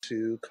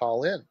to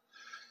call in.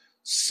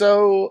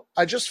 So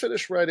I just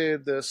finished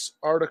writing this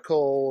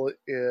article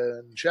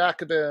in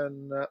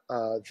Jacobin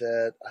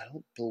that I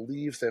don't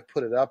believe they've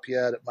put it up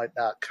yet. It might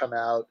not come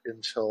out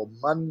until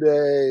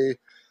Monday.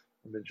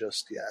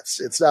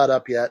 It's not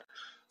up yet.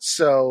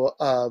 So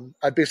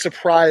I'd be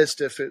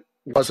surprised if it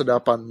wasn't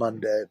up on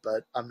Monday,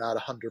 but I'm not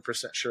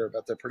 100% sure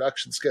about the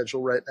production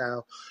schedule right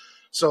now.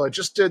 So I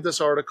just did this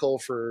article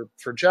for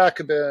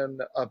Jacobin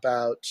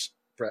about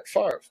Brett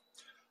Favre.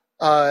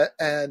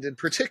 And in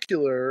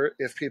particular,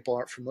 if people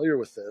aren't familiar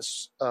with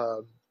this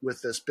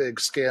big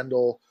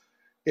scandal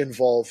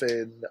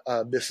involving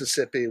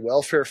Mississippi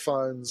welfare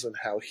funds and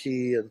how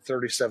he and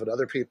 37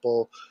 other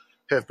people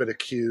have been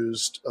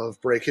accused of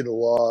breaking the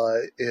law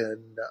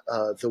in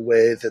the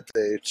way that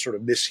they sort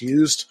of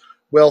misused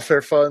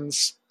welfare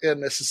funds in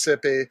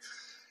Mississippi.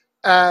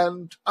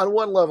 And on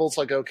one level, it's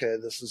like, okay,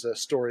 this is a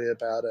story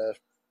about a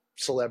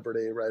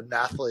celebrity, right, an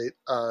athlete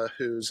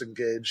who's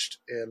engaged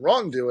in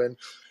wrongdoing,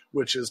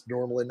 which is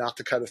normally not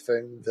the kind of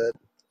thing that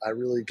I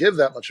really give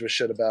that much of a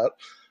shit about.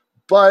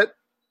 But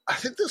I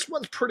think this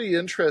one's pretty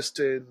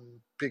interesting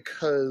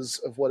because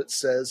of what it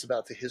says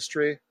about the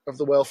history of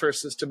the welfare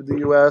system in the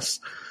U.S.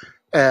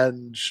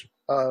 and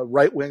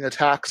right-wing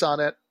attacks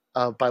on it,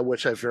 by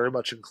which I very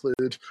much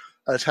include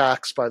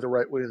attacks by the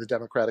right wing of the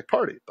Democratic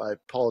Party, by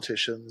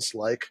politicians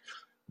like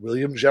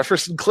William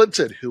Jefferson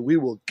Clinton, who we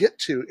will get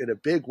to in a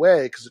big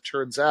way because it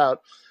turns out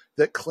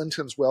that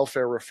Clinton's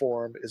welfare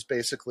reform is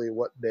basically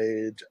what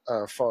made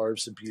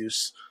Favre's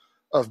abuse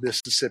of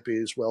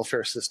Mississippi's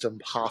welfare system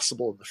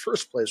possible in the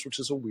first place, which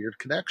is a weird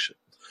connection.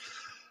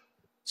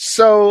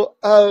 So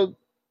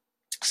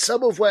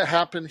some of what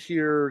happened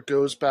here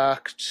goes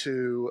back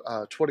to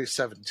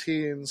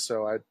 2017.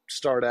 So I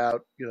start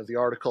out, the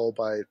article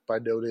by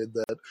noting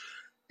that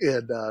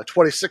in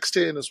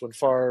 2016 is when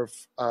Favre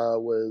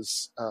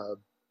was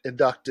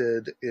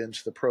inducted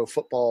into the Pro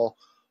Football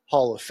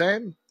Hall of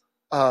Fame,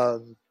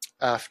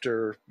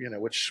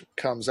 which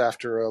comes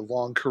after a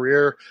long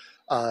career.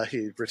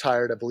 He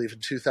retired, I believe, in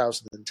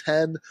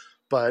 2010,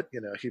 but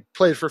he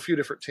played for a few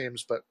different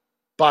teams, but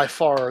by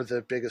far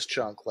the biggest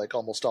chunk, like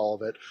almost all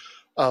of it,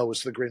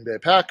 was the Green Bay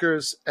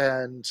Packers.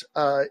 And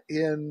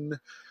and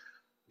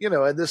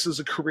this is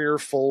a career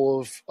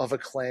full of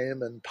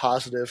acclaim and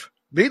positive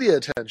media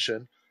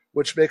attention,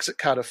 which makes it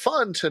kind of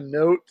fun to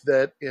note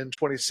that in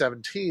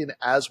 2017,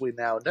 as we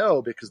now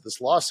know, because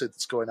this lawsuit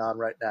that's going on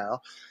right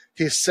now,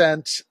 he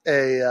sent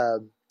a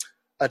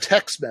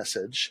text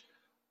message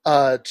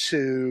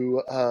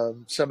to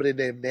somebody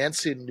named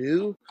Nancy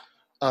New,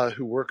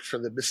 who worked for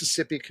the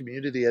Mississippi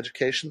Community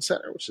Education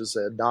Center, which is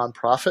a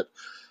nonprofit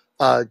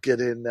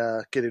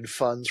getting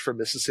funds from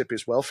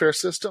Mississippi's welfare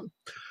system,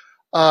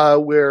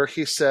 where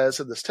he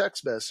says in this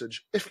text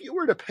message, "If you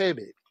were to pay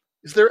me,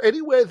 is there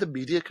any way the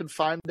media can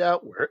find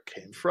out where it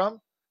came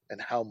from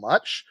and how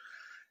much?"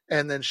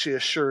 And then she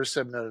assures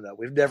him, no,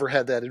 we've never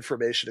had that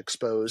information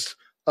exposed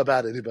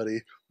about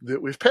anybody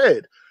that we've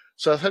paid.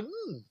 So I thought,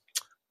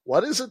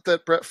 what is it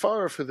that Brett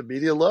Favre, who the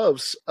media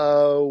loves,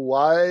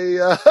 why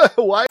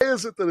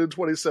is it that in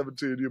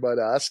 2017, you might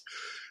ask,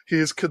 he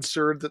is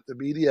concerned that the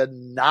media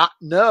not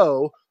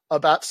know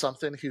about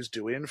something he's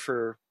doing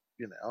for,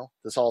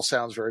 this all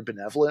sounds very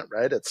benevolent,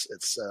 right? It's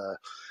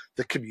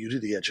the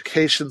Community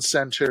Education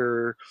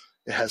Center.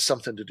 It has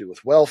something to do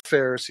with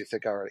welfare. So you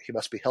think, all right, he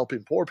must be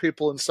helping poor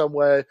people in some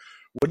way.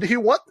 Wouldn't he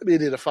want the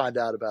media to find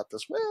out about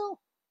this? Well,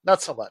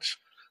 not so much.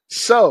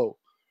 So,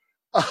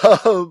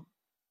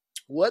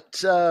 what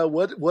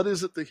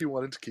is it that he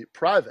wanted to keep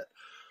private?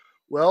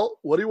 Well,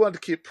 what he wanted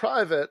to keep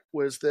private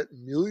was that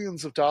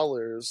millions of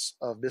dollars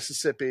of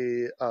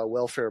Mississippi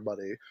welfare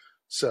money.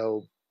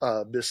 So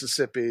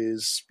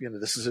Mississippi's,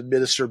 this is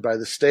administered by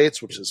the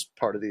states, which is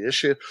part of the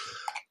issue.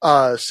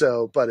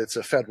 But it's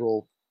a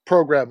federal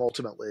program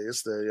ultimately,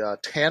 is the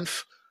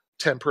TANF,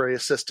 Temporary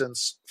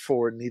Assistance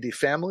for Needy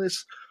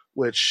Families,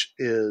 which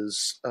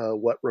is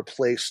what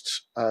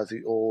replaced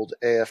the old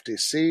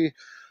AFDC.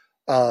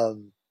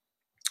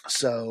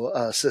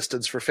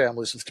 Assistance for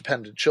Families with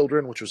Dependent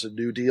Children, which was a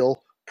New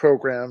Deal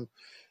program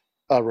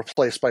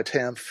replaced by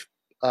TANF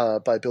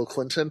by Bill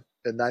Clinton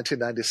in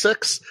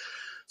 1996.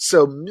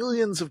 So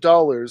millions of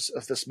dollars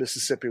of this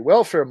Mississippi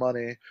welfare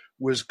money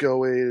was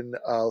going,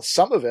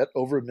 some of it,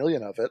 over $1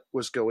 million of it,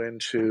 was going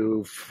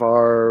to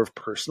Favre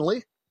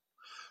personally,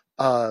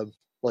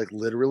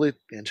 literally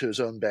into his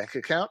own bank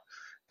account.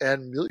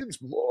 And millions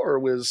more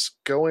was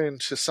going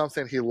to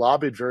something he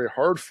lobbied very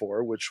hard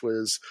for, which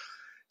was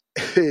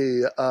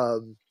a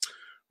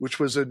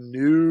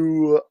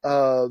new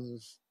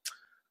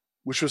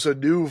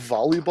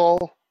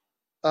volleyball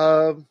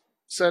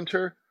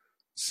center.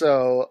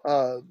 So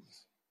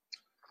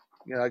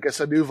I guess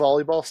a new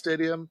volleyball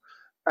stadium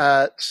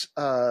at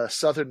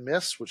Southern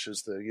Miss, which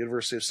is the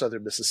University of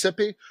Southern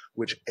Mississippi,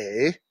 which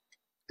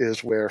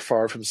is where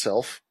Favre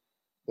himself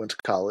went to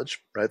college,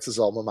 right? It's his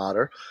alma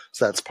mater.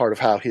 So that's part of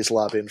how he's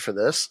lobbying for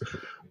this.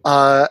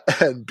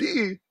 And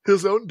B,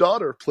 his own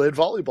daughter played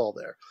volleyball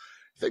there.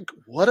 I think,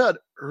 what on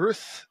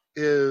earth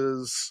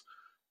is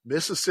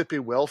Mississippi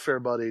welfare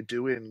money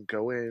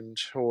going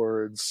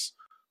towards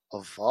a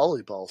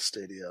volleyball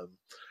stadium?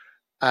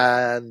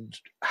 And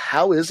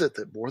how is it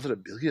that more than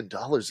 $1 million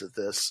of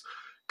this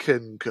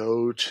can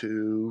go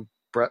to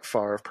Brett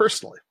Favre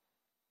personally?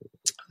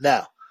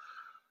 Now,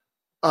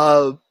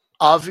 on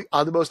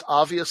the most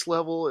obvious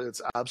level,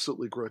 it's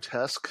absolutely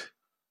grotesque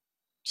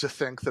to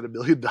think that $1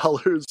 million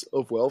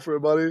of welfare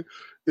money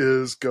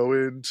is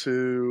going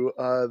to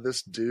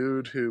this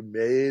dude who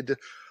made,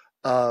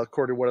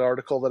 according to one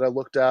article that I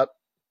looked at,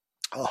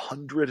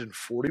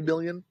 $140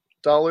 million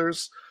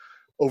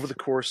over the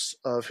course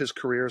of his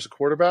career as a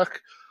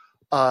quarterback.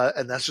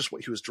 And that's just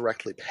what he was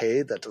directly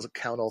paid. That doesn't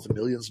count all the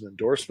millions in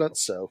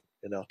endorsements. So,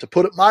 to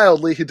put it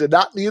mildly, he did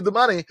not need the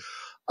money.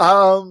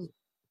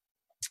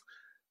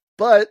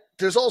 But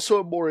there's also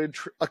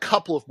a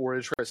couple of more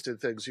interesting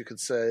things you could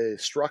say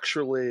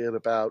structurally and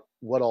about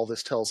what all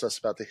this tells us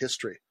about the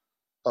history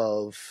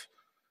of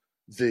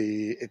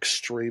the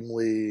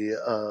extremely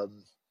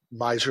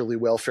miserly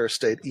welfare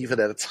state, even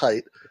at its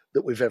height,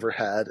 that we've ever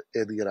had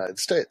in the United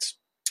States.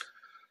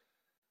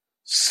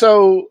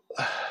 So,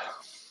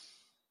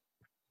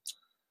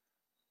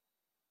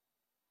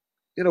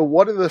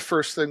 one of the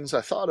first things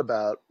I thought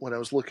about when I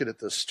was looking at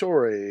this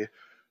story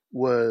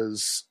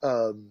was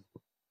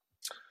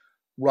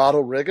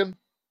Ronald Reagan,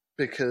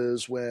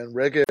 because when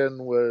Reagan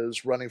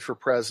was running for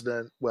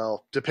president,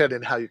 well, depending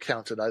on how you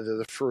count it, either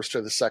the first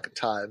or the second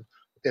time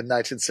in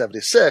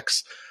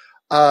 1976,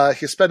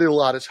 he's spending a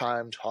lot of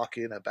time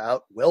talking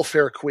about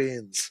welfare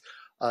queens,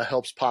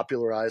 helps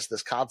popularize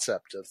this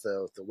concept of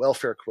the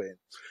welfare queen.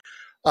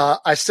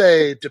 I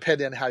say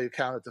depending on how you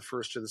count it the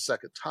first or the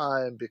second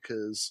time,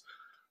 because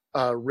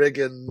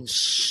Reagan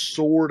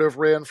sort of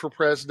ran for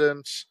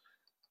president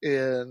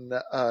in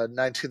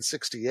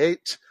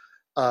 1968.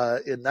 In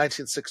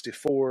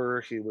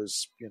 1964, he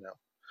was,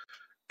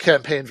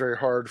 campaigned very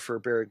hard for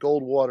Barry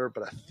Goldwater,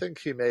 but I think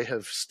he may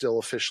have still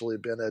officially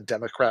been a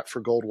Democrat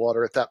for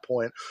Goldwater at that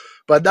point.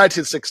 But in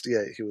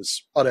 1968, he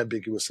was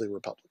unambiguously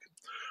Republican.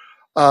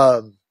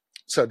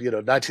 So,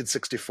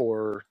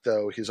 1964,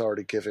 though, he's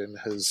already given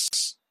his,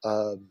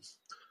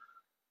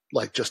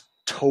 just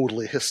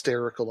totally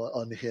hysterical,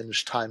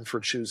 unhinged time for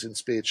choosing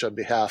speech on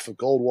behalf of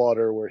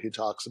Goldwater, where he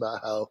talks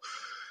about how,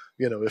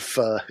 if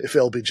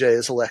LBJ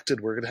is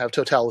elected, we're going to have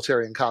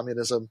totalitarian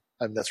communism.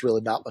 I mean, that's really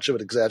not much of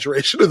an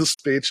exaggeration of the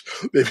speech,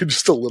 maybe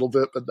just a little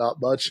bit, but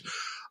not much.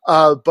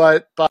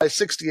 But by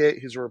 68,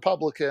 he's a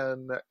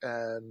Republican,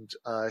 and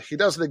he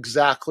doesn't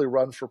exactly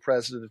run for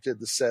president in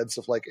the sense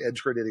of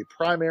entering any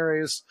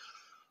primaries.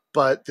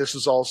 But this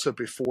is also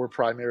before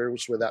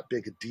primaries were that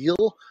big a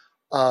deal.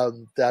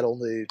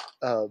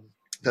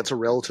 That's a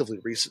relatively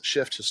recent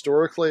shift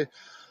historically.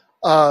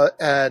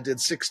 And in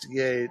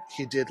 68,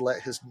 he did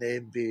let his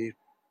name be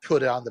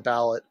put on the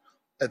ballot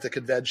at the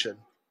convention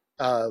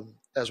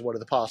as one of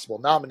the possible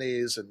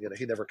nominees. And,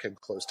 he never came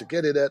close to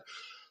getting it.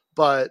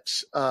 But,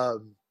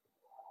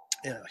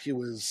 he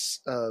was,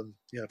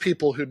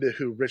 people who knew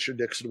who Richard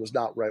Nixon was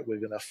not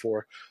right-wing enough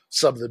for.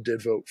 Some of them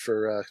did vote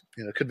for,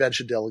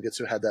 convention delegates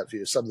who had that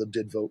view. Some of them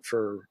did vote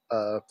for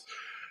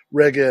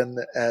Reagan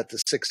at the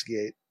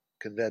 68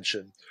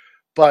 convention.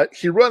 But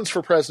he runs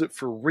for president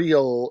for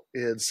real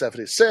in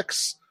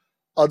 76,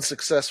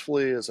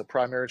 unsuccessfully as a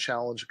primary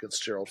challenge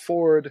against Gerald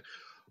Ford.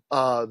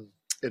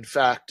 In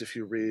fact, if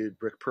you read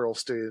Rick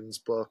Perlstein's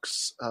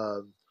books,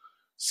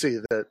 see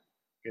that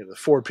the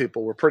Ford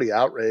people were pretty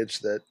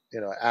outraged that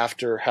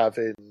after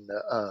having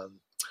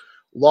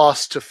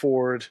lost to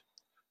Ford,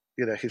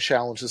 he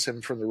challenges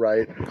him from the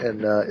right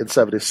in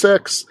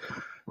 76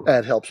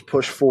 and helps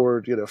push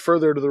Ford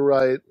further to the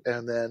right,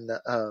 and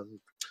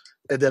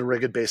then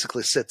Reagan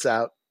basically sits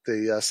out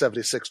the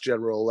 76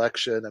 general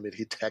election. I mean,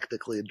 he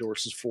technically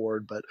endorses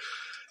Ford, but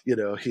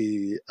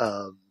he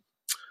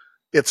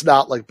it's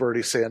not like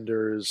Bernie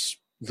Sanders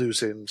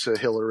losing to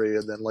Hillary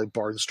and then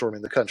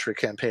barnstorming the country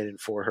campaigning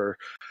for her.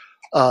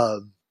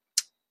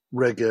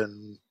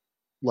 Reagan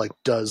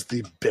does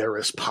the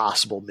barest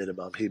possible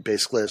minimum. He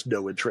basically has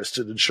no interest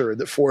in ensuring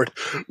that Ford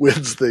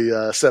wins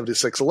the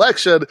 76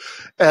 election,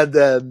 and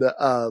then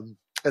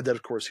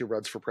of course he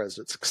runs for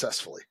president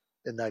successfully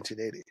in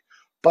 1980.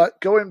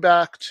 But going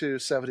back to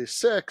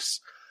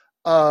 76,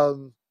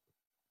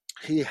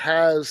 he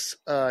has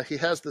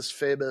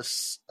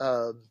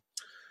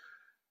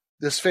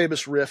this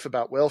famous riff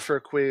about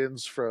welfare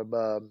queens from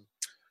a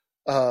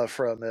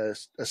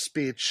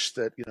speech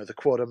that the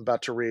quote I'm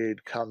about to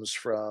read comes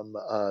from.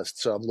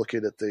 So I'm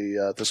looking at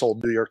this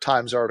old New York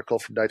Times article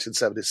from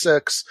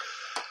 1976.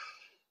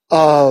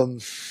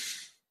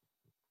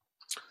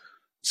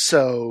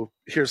 So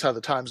here's how the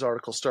Times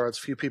article starts.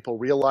 Few people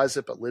realize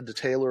it, but Linda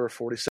Taylor, a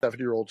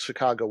 47-year-old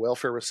Chicago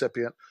welfare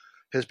recipient,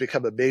 has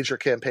become a major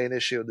campaign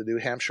issue in the New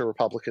Hampshire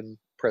Republican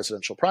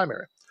presidential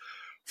primary.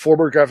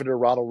 Former Governor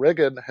Ronald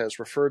Reagan has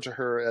referred to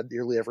her at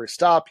nearly every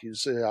stop,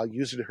 using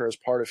her as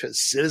part of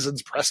his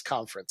Citizens Press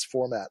Conference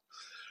format.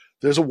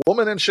 There's a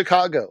woman in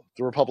Chicago,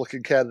 the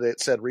Republican candidate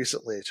said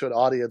recently to an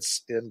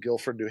audience in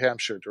Guilford, New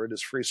Hampshire, during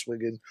his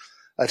free-swinging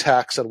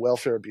attacks on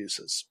welfare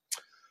abuses.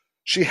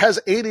 She has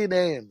 80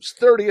 names,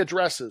 30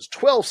 addresses,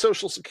 12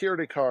 social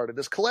security card, and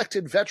has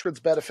collected veterans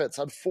benefits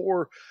on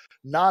 4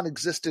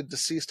 non-existent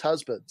deceased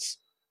husbands.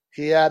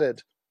 He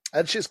added,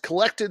 and she's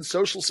collected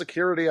social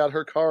security on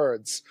her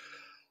cards.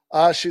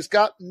 She's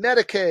got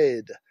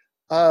Medicaid,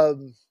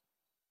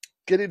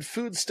 getting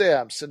food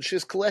stamps, and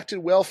she's collected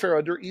welfare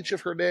under each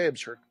of her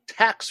names. Her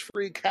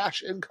tax-free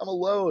cash income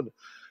alone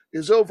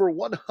is over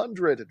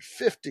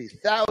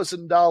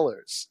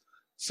 $150,000.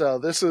 So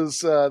this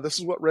is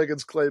what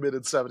Reagan's claiming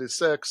in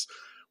 '76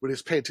 when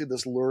he's painting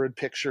this lurid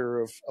picture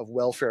of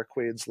welfare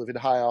queens living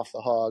high off the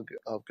hog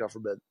of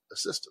government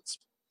assistance.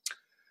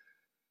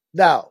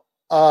 Now,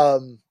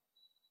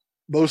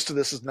 most of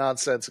this is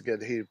nonsense.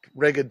 Again,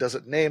 Reagan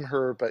doesn't name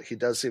her, but he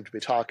does seem to be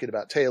talking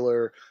about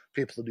Taylor.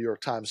 People the New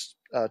York Times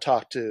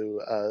talked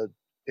to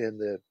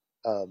in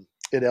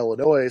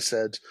Illinois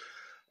said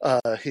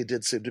he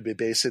did seem to be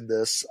basing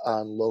this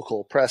on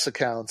local press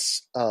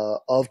accounts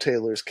of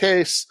Taylor's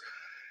case.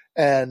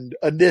 And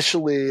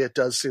initially, it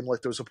does seem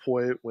like there was a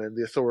point when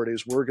the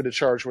authorities were going to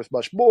charge with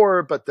much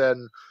more, but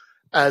then,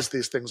 as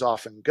these things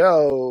often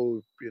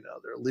go, there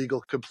are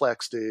legal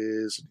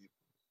complexities, and you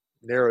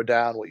narrow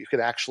down what you can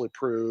actually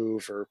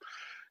prove, or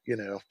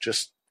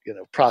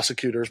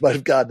prosecutors might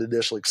have gotten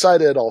initially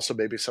excited. Also,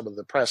 maybe some of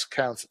the press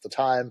accounts at the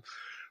time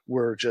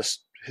were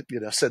just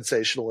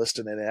sensationalist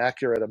and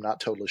inaccurate. I'm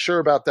not totally sure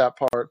about that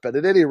part, but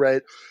at any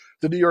rate,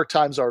 the New York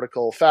Times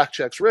article fact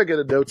checks Reagan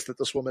and notes that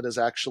this woman is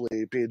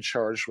actually being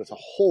charged with a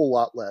whole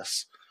lot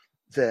less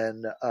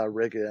than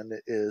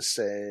Reagan is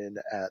saying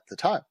at the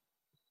time.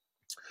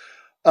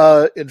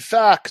 In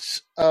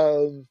fact,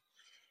 while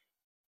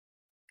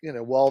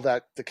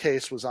the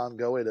case was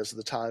ongoing as of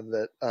the time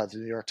that the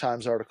New York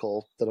Times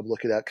article that I'm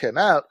looking at came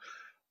out,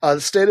 the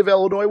state of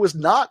Illinois was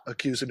not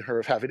accusing her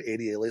of having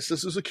 80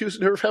 aliases. It was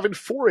accusing her of having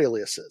 4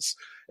 aliases.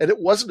 And it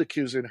wasn't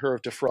accusing her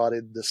of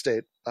defrauding the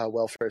state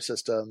welfare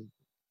system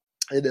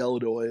in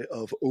Illinois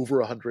of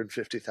over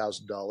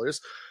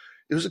 $150,000.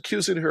 It was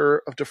accusing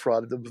her of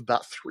defrauding them of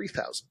about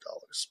 $3,000.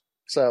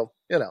 So,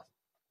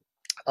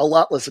 a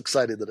lot less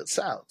exciting than it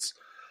sounds.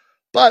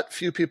 But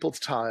few people at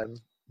the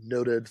time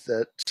noticed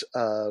that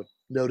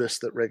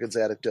Reagan's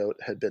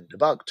anecdote had been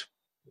debunked.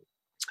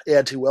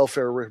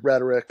 Anti-welfare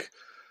rhetoric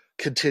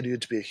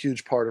continued to be a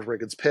huge part of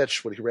Reagan's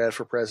pitch when he ran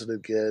for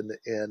president again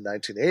in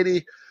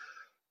 1980.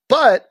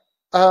 But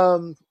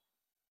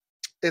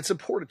it's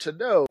important to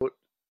note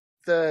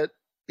that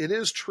it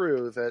is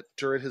true that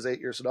during his 8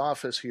 years in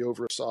office, he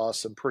oversaw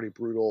some pretty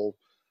brutal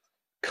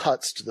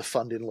cuts to the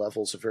funding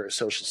levels of various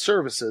social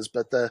services,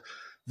 but the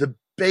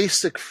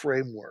basic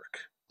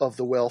framework of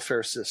the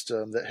welfare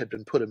system that had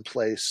been put in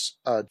place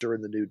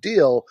during the New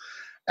Deal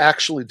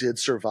actually did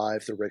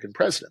survive the Reagan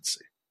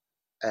presidency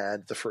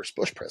and the first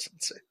Bush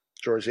presidency,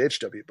 George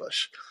H.W.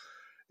 Bush.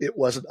 It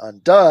wasn't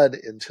undone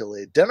until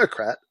a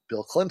Democrat,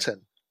 Bill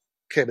Clinton,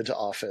 came into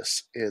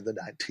office in the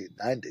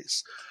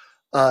 1990s.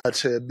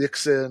 To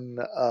mix in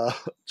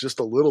just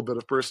a little bit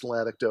of personal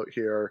anecdote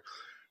here,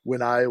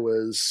 when I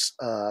would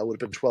have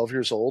been 12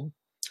 years old,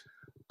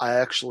 I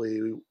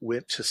actually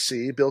went to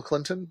see Bill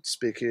Clinton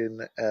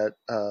speaking at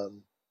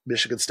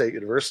Michigan State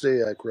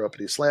University. I grew up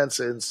in East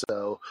Lansing,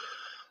 so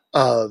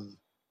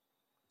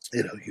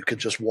you could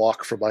just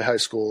walk from my high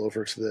school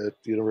over to the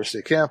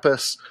university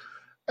campus.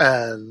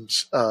 And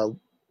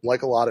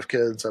like a lot of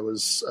kids, I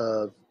was,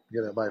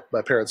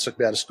 my parents took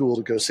me out of school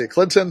to go see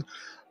Clinton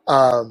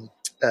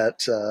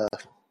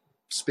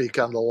speak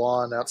on the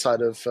lawn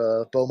outside of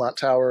Beaumont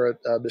Tower at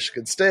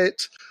Michigan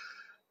State.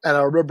 And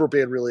I remember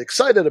being really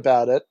excited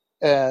about it.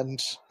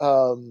 And,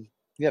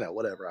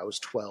 whatever, I was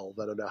 12.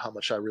 I don't know how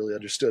much I really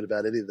understood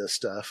about any of this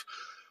stuff.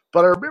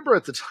 But I remember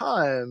at the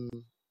time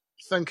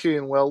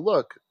thinking, well,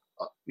 look,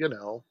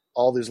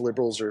 all these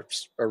liberals are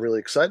really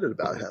excited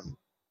about him,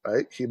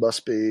 right? He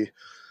must be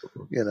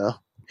a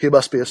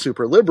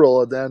super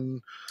liberal. And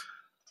then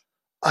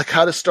I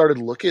kind of started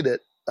looking at,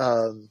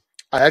 I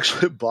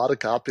actually bought a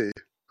copy.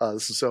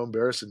 This is so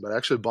embarrassing, but I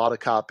actually bought a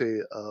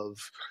copy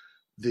of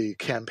the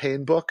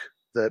campaign book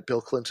that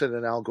Bill Clinton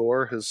and Al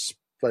Gore, his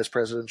vice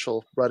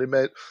presidential running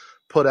mate,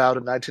 put out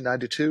in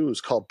 1992. It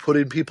was called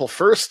Putting People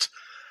First.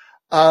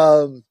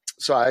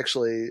 So I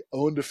actually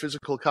owned a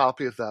physical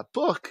copy of that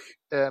book,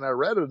 and I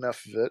read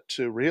enough of it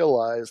to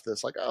realize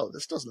this,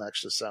 this doesn't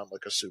actually sound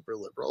like a super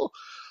liberal.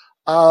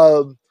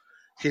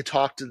 He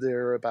talked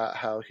there about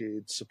how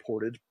he'd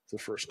supported the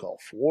first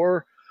Gulf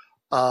War,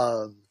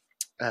 and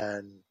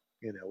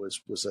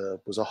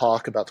was a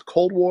hawk about the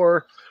Cold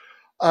War,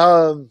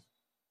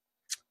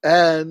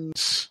 and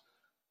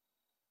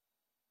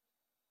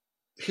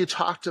he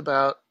talked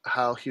about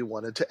how he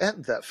wanted to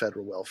end that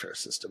federal welfare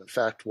system. In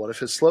fact, one of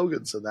his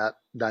slogans in that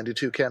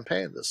 92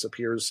 campaign, this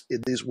appears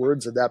in these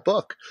words in that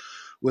book,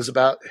 was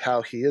about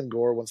how he and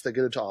Gore, once they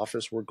get into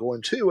office, were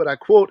going to, and I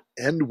quote,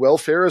 end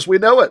welfare as we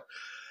know it.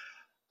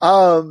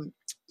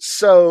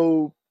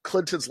 So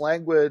Clinton's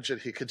language,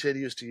 and he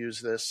continues to use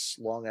this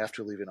long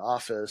after leaving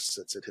office.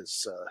 It's in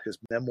his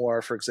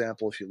memoir, for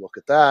example, if you look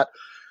at that,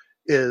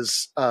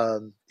 is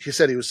he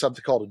said he was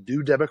something called a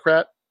new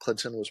Democrat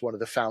Clinton was one of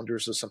the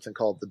founders of something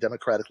called the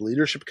Democratic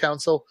Leadership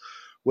Council,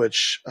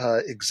 which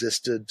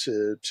existed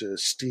to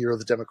steer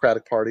the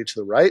Democratic Party to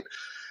the right.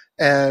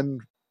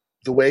 And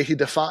the way he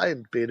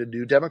defined being a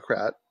new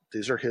Democrat,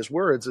 these are his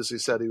words, as he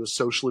said he was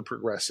socially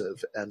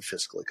progressive and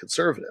fiscally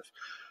conservative.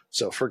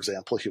 So, for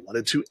example, he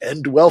wanted to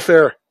end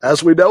welfare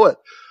as we know it.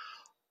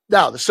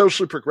 Now, the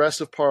socially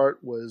progressive part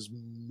was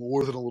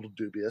more than a little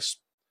dubious.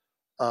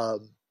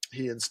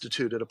 He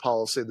instituted a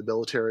policy in the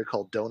military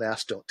called "Don't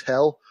Ask, Don't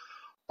Tell,"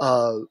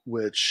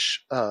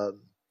 which,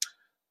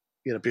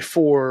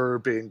 before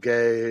being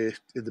gay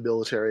in the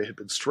military had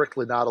been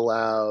strictly not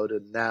allowed,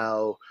 and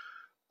now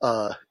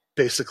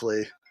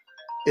basically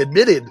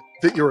admitting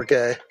that you were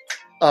gay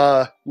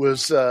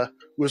was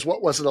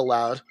what wasn't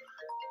allowed.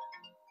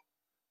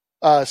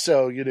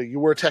 So, you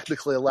were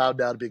technically allowed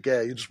now to be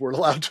gay. You just weren't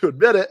allowed to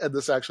admit it. And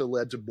this actually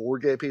led to more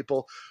gay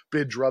people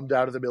being drummed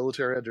out of the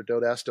military under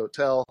Don't Ask, Don't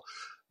Tell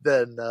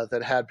than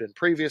had been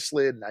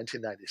previously. In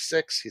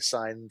 1996, he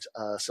signed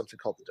something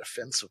called the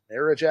Defense of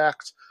Marriage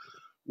Act,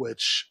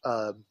 which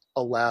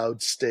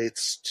allowed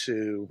states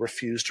to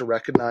refuse to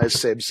recognize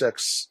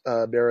same-sex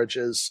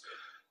marriages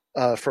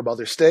from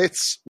other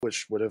states,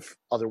 which would have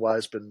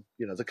otherwise been,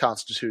 the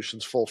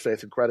Constitution's full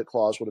faith and credit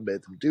clause would have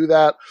made them do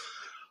that.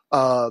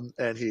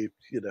 And he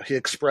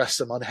expressed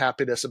some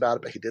unhappiness about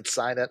it, but he did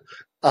sign it.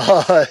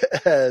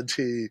 And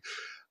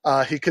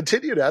he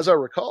continued, as I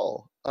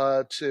recall,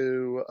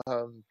 to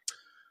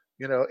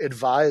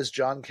advise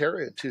John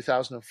Kerry in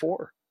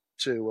 2004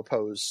 to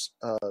oppose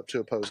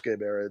gay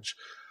marriage,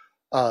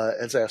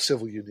 and say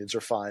civil unions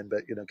are fine,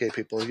 but gay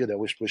people,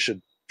 we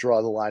should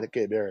draw the line at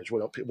gay marriage. We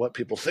don't want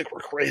people to think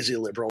we're crazy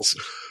liberals.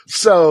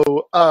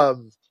 So,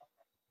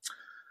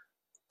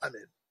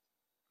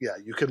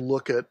 you can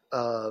look at.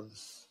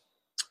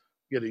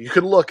 You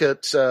can look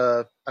at,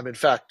 in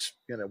fact,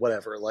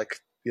 whatever,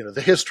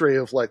 the history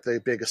of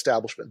the big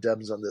establishment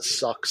Dems on this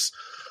sucks,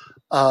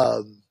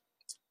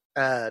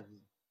 and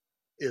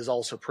is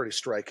also pretty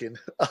striking,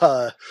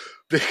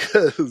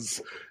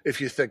 because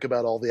if you think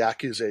about all the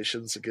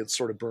accusations against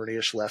sort of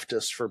Bernie-ish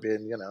leftists for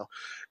being,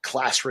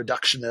 class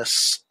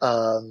reductionists,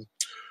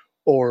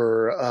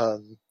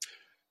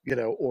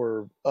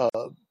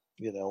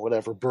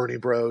 whatever, Bernie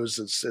bros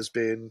as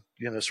being,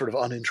 sort of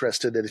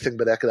uninterested in anything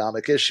but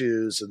economic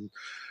issues, and,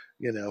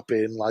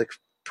 being like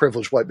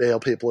privileged white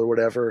male people or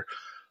whatever.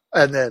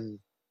 And then,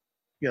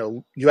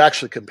 you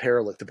actually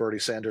compare the Bernie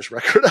Sanders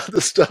record on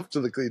this stuff to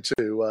the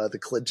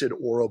Clinton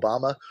or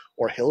Obama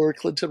or Hillary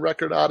Clinton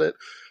record on it.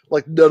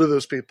 None of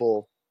those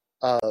people,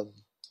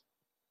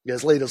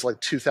 as late as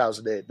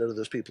 2008, none of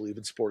those people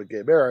even supported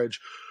gay marriage.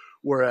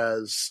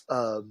 Whereas,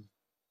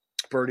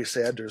 Bernie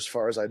Sanders, as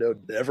far as I know,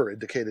 never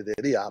indicated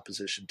any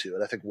opposition to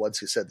it. I think once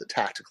he said that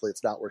tactically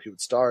it's not where he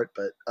would start,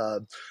 but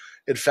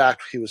in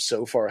fact, he was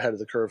so far ahead of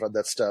the curve on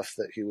that stuff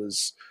that he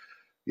was,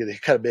 he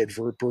kind of made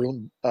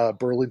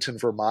Burlington,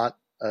 Vermont,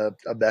 a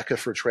mecca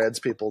for trans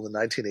people in the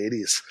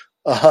 1980s.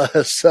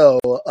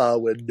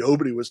 When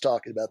nobody was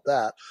talking about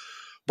that.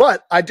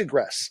 But I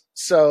digress.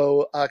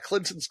 So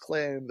Clinton's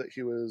claim that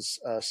he was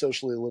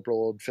socially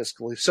liberal and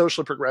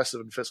socially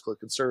progressive and fiscally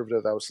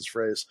conservative, that was his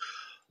phrase,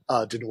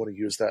 didn't want to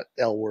use that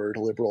L word,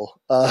 liberal,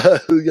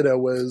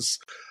 was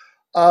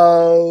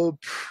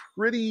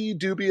pretty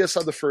dubious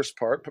on the first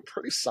part, but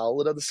pretty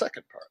solid on the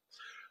second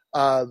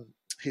part.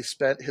 He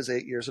spent his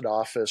 8 years in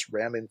office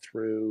ramming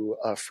through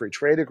free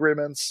trade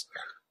agreements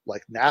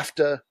like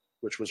NAFTA,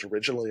 which was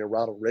originally a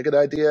Ronald Reagan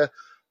idea.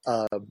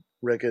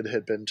 Reagan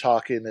had been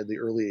talking in the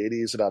early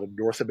 80s about a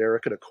North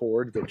American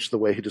Accord, which the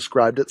way he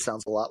described it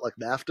sounds a lot like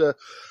NAFTA.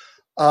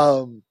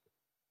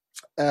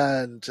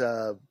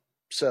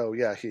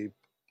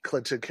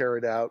 Clinton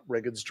carried out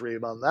Reagan's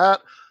dream on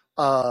that.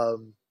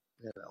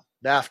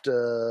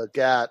 NAFTA,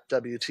 GATT,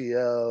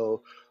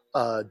 WTO,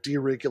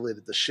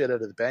 deregulated the shit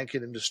out of the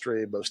banking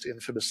industry, most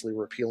infamously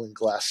repealing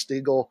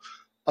Glass-Steagall,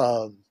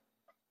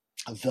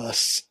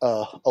 thus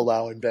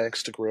allowing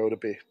banks to grow to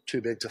be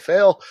too big to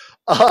fail.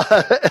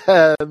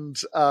 And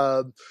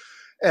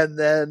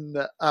then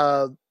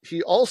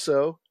he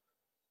also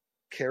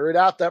carried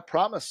out that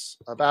promise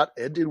about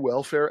ending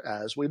welfare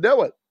as we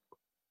know it.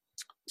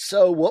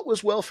 So what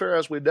was welfare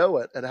as we know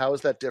it, and how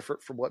is that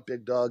different from what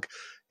Big Dog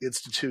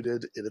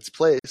instituted in its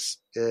place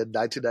in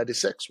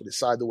 1996 when he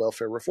signed the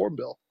Welfare Reform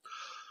Bill?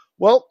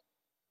 Well,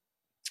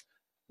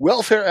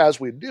 welfare as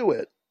we knew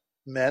it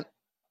meant,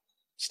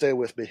 stay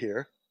with me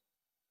here,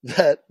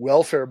 that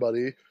welfare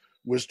money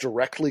was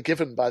directly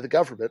given by the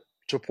government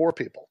to poor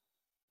people.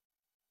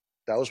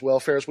 That was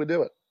welfare as we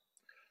knew it.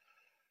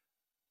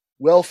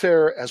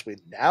 Welfare as we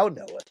now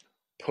know it,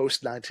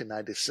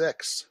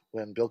 post-1996,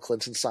 when Bill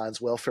Clinton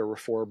signs welfare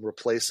reform,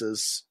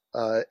 replaces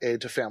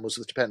aid to families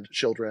with dependent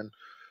children.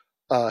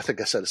 I think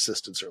I said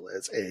assistance earlier.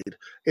 It's aid.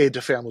 Aid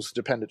to families with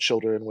dependent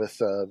children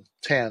with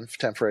TAN,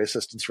 temporary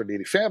assistance for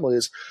needy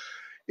families.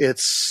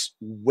 It's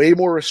way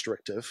more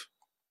restrictive.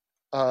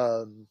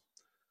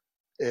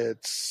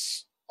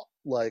 It's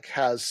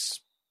has,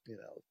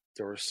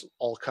 there was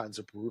all kinds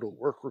of brutal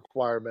work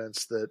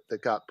requirements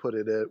that got put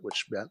in it,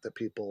 which meant that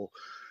people,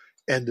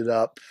 ended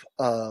up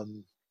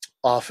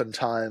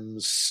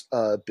oftentimes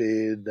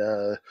being,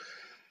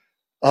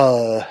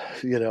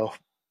 you know,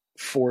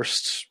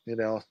 forced, you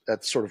know,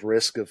 at sort of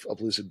risk of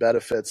losing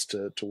benefits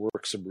to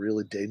work some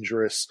really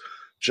dangerous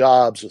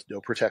jobs with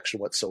no protection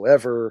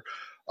whatsoever.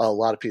 A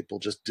lot of people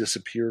just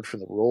disappeared from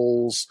the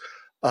roles.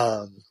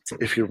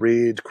 If you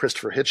read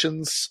Christopher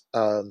Hitchens,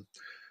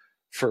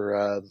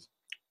 for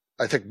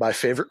I think my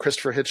favorite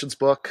Christopher Hitchens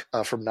book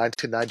from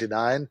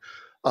 1999,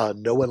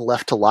 No One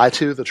Left to Lie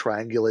To, The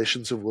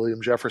Triangulations of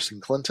William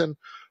Jefferson Clinton,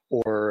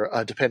 or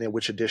depending on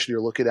which edition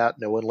you're looking at,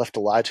 No One Left to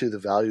Lie To, The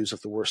Values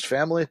of the Worst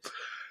Family.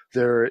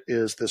 There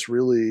is this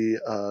really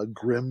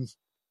grim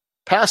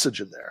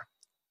passage in there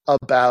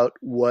about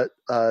what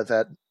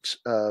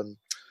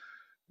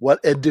what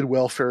ended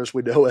welfare as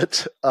we know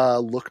it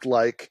looked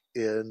like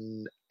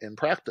in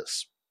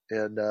practice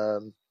and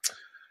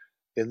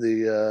in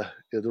the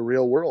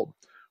real world.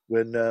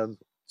 When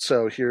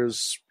so here,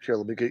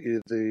 let me get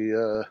you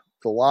the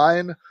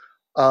line.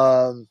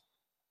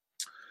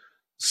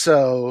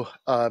 So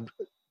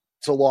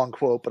it's a long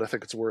quote, but I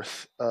think it's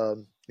worth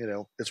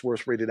it's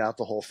worth reading out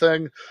the whole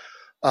thing.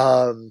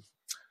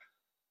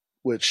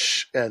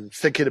 Which, and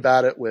thinking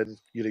about it, when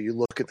you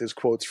look at these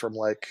quotes from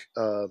like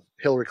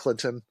Hillary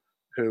Clinton,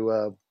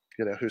 who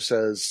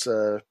says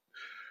who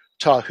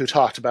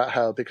talked about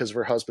how because of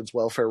her husband's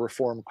welfare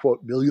reform,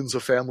 quote, millions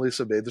of families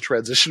have made the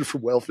transition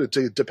from welfare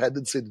to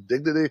dependency to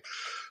dignity.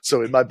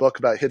 So in my book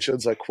about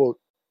Hitchens, I quote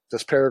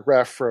this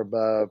paragraph from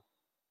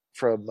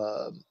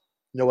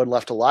No One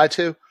Left to Lie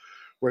To,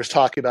 where he's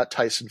talking about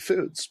Tyson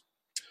Foods,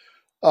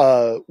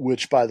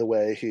 which, by the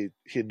way, he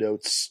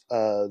notes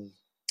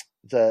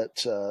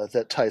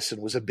that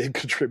Tyson was a big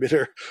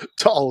contributor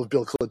to all of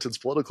Bill Clinton's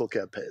political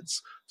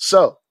campaigns.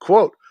 So,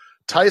 quote,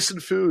 Tyson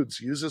Foods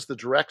uses the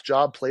direct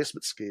job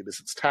placement scheme as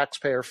its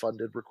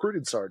taxpayer-funded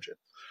recruiting sergeant.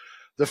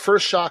 The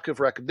first shock of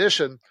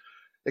recognition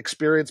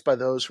experienced by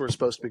those who are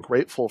supposed to be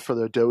grateful for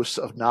their dose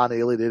of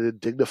non-alienated,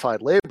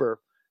 dignified labor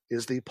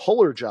is the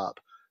polar job.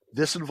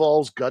 This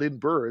involves gutting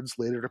birds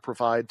later to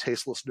provide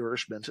tasteless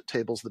nourishment at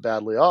tables the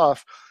badly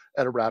off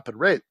at a rapid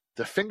rate.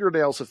 The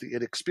fingernails of the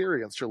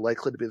inexperienced are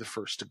likely to be the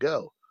first to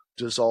go,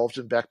 dissolved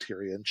in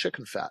bacteria and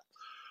chicken fat.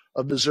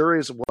 Of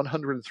Missouri's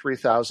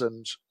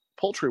 103,000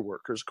 poultry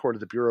workers, according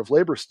to the Bureau of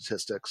Labor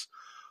Statistics,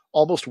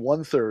 almost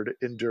one-third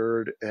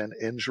endured an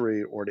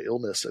injury or an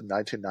illness in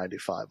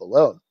 1995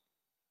 alone.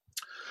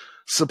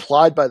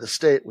 Supplied by the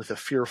state with a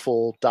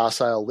fearful,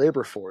 docile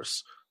labor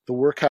force, the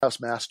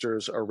workhouse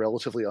masters are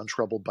relatively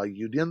untroubled by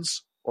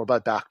unions or by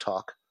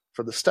backtalk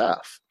from the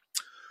staff.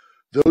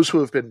 Those who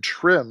have been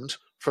trimmed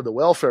from the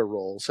welfare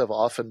rolls have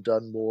often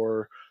done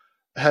no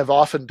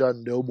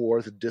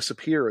more than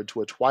disappear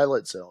into a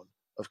twilight zone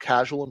of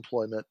casual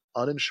employment,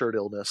 uninsured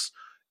illness,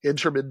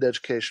 intermittent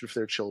education for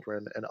their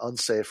children, and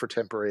unsafe or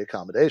temporary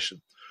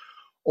accommodation.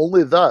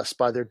 Only thus,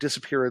 by their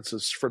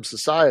disappearances from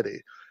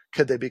society,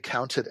 can they be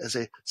counted as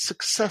a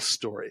success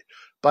story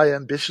by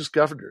ambitious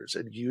governors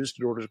and used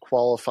in order to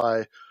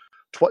qualify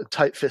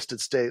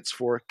tight-fisted states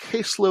for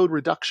caseload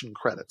reduction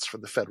credits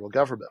from the federal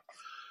government.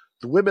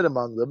 The women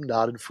among them,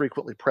 not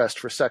infrequently pressed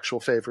for sexual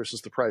favors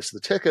as the price of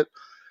the ticket,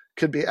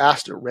 can be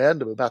asked at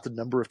random about the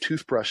number of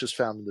toothbrushes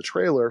found in the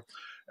trailer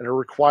and are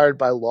required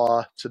by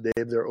law to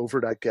name their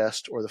overnight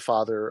guest or the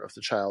father of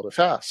the child if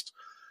asked.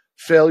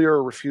 Failure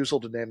or refusal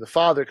to name the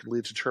father can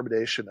lead to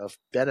termination of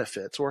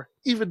benefits, or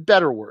even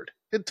better word,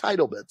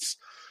 entitlements.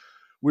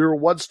 We were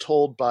once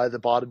told by the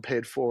bought and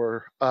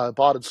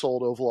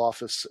sold Oval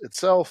Office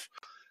itself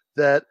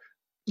that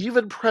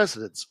even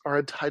presidents are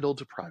entitled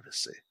to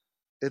privacy.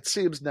 It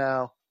seems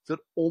now that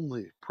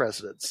only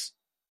presidents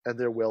and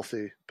their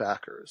wealthy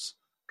backers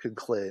can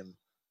claim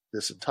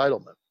this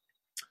entitlement.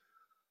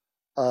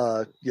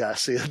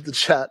 See in the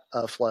chat,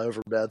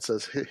 Flyover Man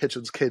says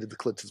Hitchens hated the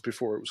Clintons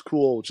before it was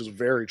cool, which is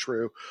very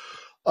true.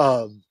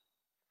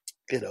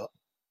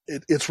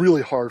 It's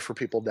really hard for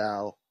people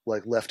now,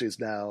 like lefties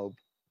now,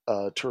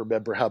 to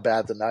remember how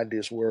bad the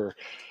 90s were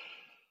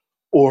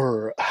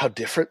or how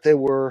different they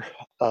were,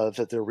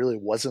 that there really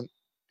wasn't,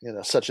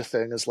 such a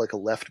thing as like a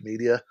left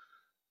media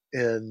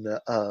in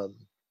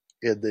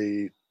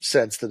the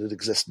sense that it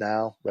exists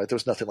now, right? There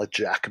was nothing like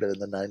Jacobin in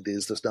the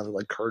 90s. There's nothing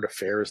like Current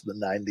Affairs in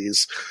the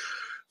 90s.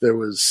 There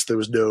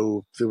was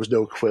no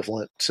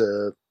equivalent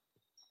to,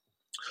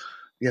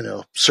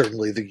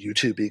 certainly the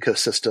YouTube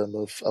ecosystem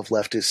of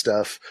lefty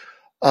stuff.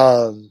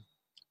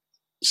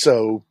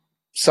 So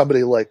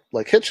somebody like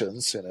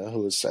Hitchens,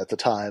 who was at the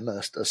time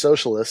a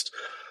socialist,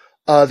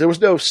 there was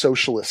no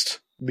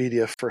socialist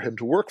media for him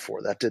to work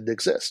for. That didn't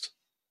exist.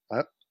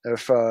 Right?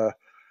 If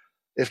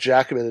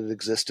Jacobin had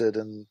existed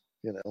in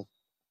the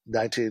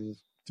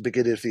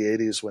beginning of the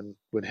 80s when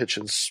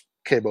Hitchens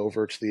came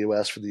over to the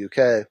US from the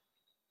UK,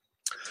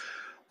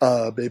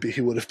 maybe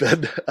he would have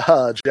been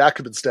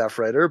Jacobin staff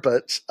writer,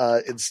 but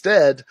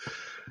instead,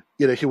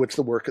 he went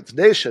to work at The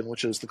Nation,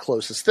 which is the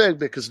closest thing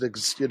because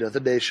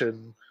The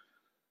Nation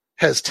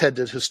has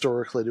tended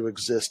historically to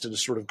exist in a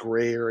sort of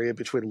gray area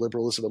between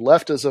liberalism and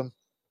leftism.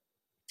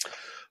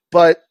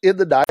 But in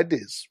the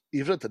 90s,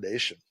 even at The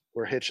Nation,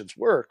 where Hitchens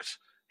worked,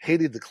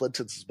 hating the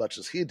Clintons as much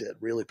as he did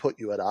really put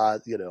you at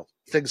odds.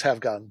 Things have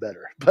gotten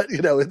better. But,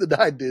 in the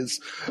 90s,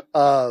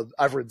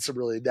 I've written some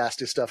really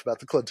nasty stuff about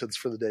the Clintons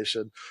for The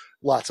Nation.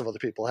 Lots of other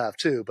people have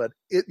too. But,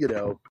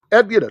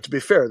 to be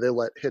fair, they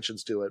let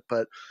Hitchens do it.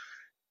 But,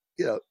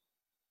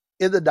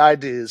 in the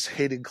 90s,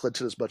 hating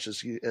Clinton as much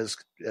as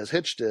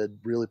Hitch did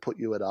really put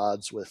you at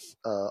odds with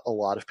a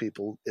lot of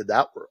people in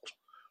that world,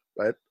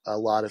 right? A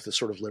lot of the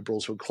sort of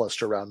liberals who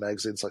cluster around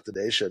magazines like The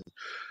Nation,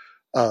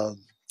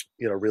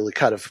 really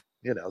kind of,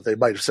 they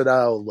might have said,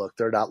 oh, look,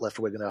 they're not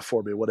left-wing enough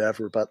for me,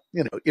 whatever. But,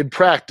 in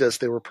practice,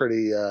 they were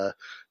pretty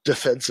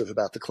defensive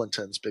about the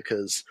Clintons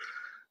because,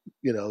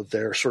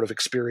 their sort of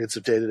experience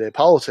of day-to-day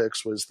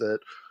politics was that,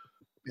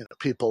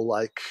 people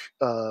like,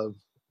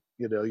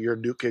 your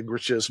Newt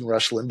Gingriches and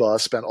Rush Limbaugh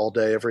spent all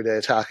day, every day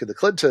attacking the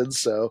Clintons.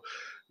 So,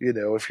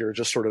 if you're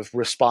just sort of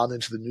responding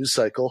to the news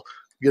cycle,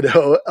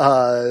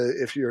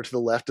 if you're to the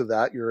left of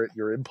that,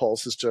 your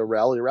impulse is to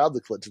rally around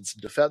the Clintons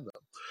and defend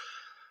them.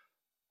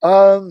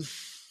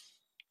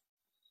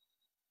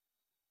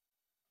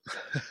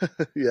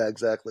 Yeah,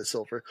 exactly,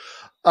 Silver.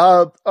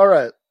 All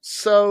right.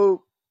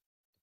 So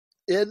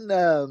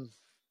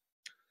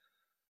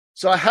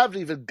so I haven't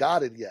even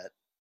gotten yet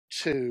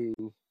to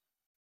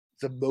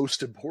the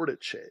most important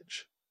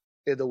change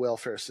in the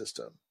welfare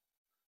system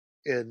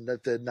in the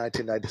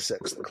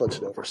 1996 that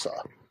Clinton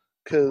oversaw.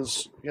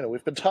 Because,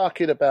 we've been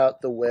talking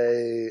about the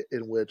way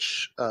in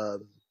which,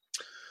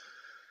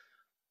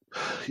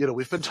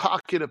 we've been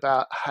talking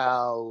about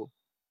how,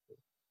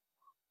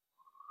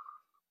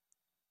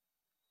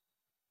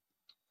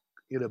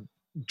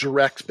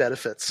 direct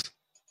benefits,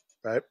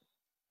 right?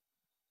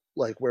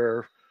 Like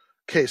where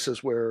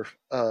cases where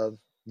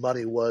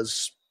money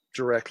was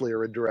directly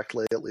or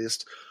indirectly, at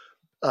least,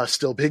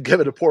 still being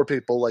given to poor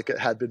people like it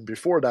had been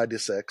before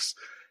 96,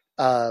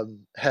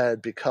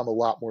 had become a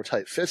lot more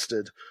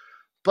tight-fisted.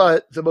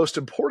 But the most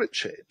important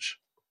change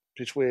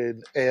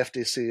between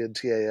AFDC and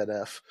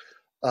TANF,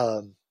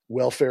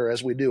 welfare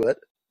as we knew it,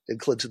 in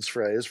Clinton's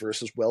phrase,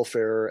 versus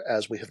welfare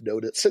as we have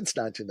known it since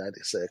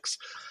 1996,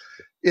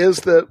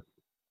 is that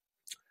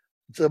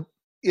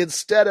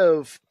instead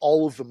of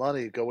all of the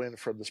money going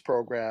from this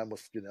program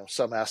with,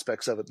 some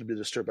aspects of it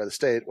administered by the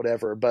state,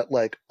 whatever, but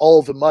like all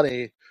of the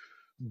money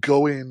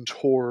going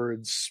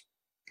towards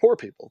poor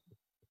people.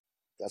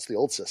 That's the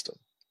old system,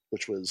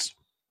 which was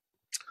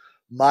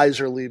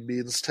miserly,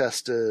 means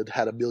tested,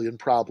 had a million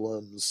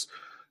problems.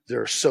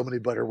 There are so many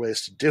better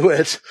ways to do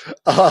it.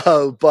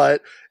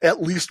 But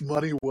at least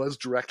money was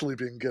directly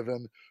being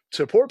given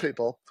to poor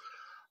people.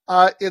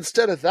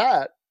 Instead of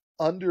that,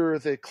 under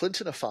the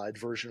Clintonified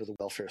version of the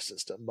welfare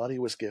system, money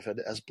was given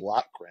as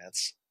block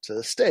grants to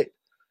the state.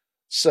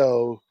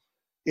 So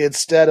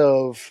instead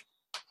of,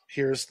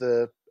 here's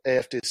the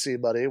AFDC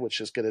money,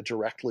 which is going to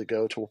directly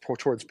go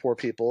towards poor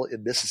people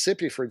in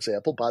Mississippi, for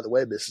example. By the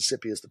way,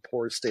 Mississippi is the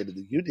poorest state in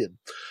the union.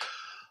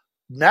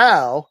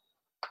 Now,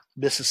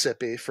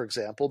 Mississippi, for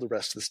example, the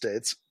rest of the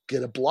states,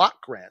 get a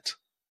block grant.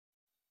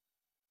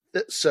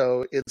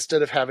 So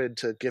instead of having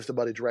to give the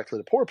money directly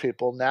to poor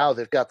people, now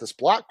they've got this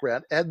block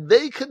grant, and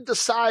they can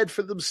decide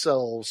for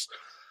themselves,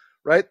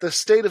 right? The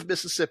state of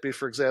Mississippi,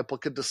 for example,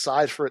 can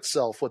decide for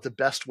itself what the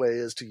best way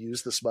is to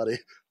use this money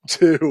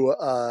to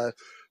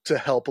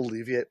help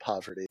alleviate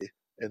poverty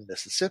in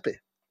Mississippi.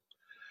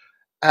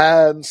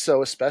 And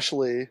so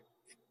especially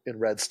in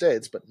red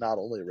states, but not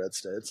only red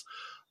states,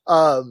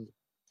 a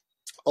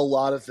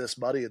lot of this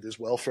money in these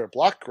welfare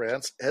block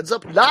grants ends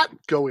up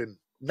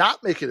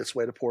not making its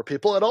way to poor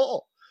people at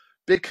all.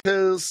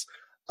 Because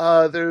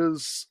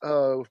there's,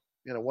 one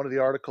of the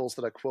articles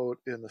that I quote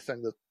in the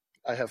thing that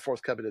I have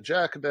forthcoming to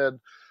Jacobin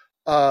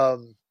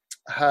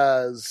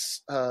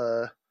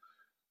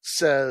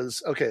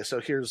says, okay, so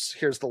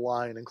here's the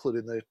line,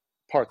 including the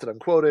part that I'm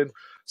quoting,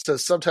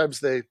 says sometimes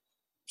they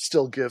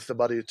still give the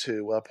money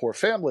to poor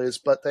families,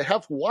 but they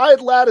have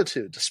wide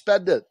latitude to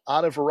spend it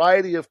on a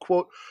variety of,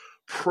 quote,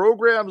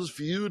 programs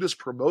viewed as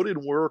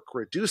promoting work,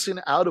 reducing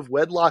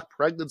out-of-wedlock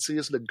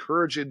pregnancies, and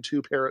encouraging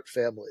two-parent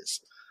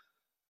families.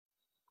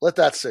 Let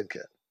that sink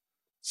in.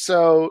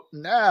 So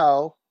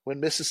now, when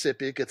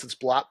Mississippi gets its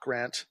block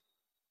grant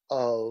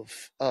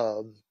of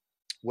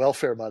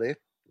welfare money,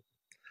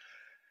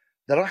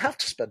 they don't have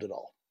to spend it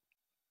all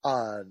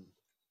on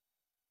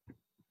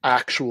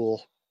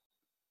actual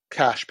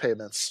cash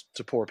payments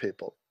to poor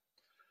people.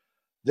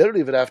 They don't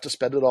even have to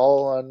spend it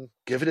all on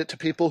giving it to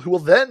people who will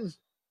then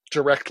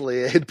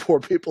directly aid poor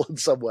people in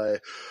some way.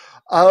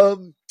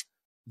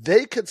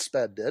 They could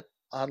spend it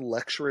on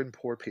lecturing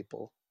poor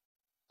people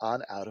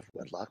on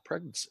out-of-wedlock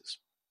pregnancies,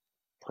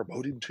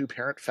 promoting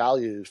two-parent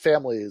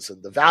families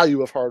and the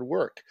value of hard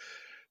work.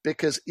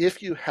 Because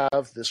if you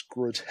have this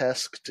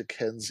grotesque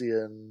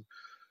Dickensian,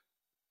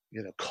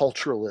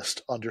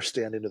 culturalist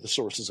understanding of the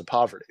sources of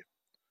poverty,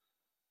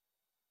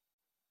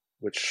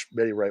 which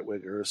many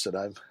right-wingers, and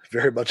I'm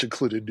very much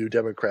including New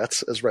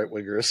Democrats as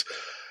right-wingers,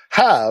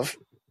 have,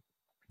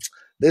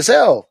 they say,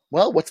 oh,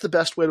 well, what's the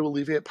best way to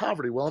alleviate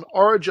poverty? Well, in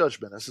our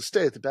judgment as a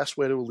state, the best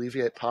way to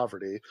alleviate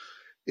poverty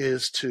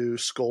is to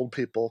scold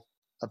people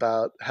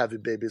about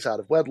having babies out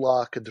of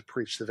wedlock and to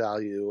preach the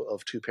value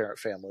of two-parent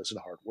families and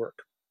hard work.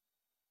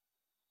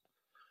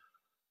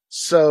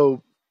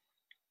 So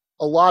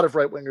a lot of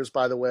right-wingers,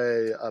 by the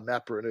way,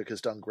 Matt Bruenick has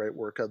done great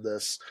work on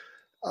this,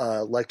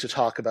 like to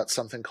talk about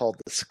something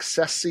called the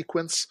success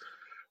sequence,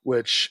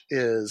 which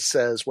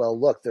says, well,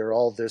 look,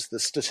 there's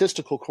this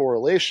statistical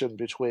correlation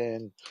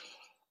between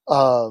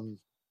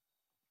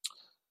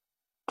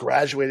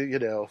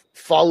graduating,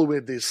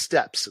 following these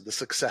steps in the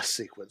success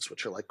sequence,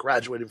 which are like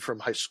graduating from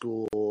high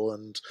school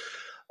and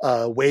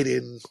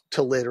waiting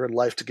till later in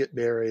life to get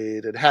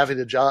married and having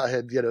a job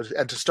and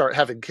to start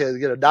having kids,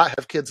 not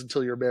have kids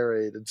until you're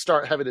married and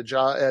start having a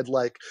job and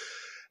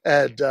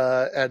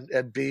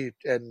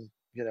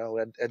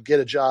get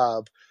a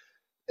job.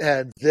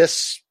 And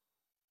these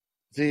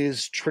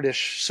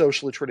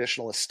socially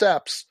traditionalist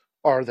steps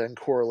are then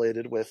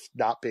correlated with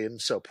not being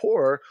so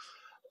poor,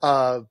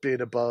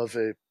 being above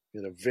a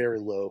very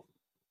low,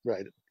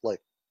 right? Like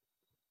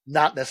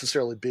not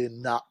necessarily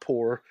being not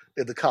poor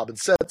in the common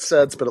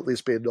sense, but at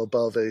least being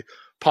above a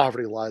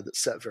poverty line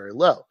that's set very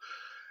low.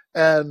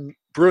 And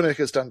Bruenick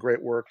has done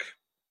great work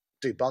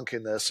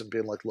debunking this and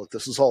being like, look,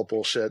 this is all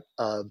bullshit.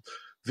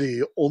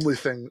 The only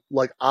thing,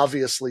 like,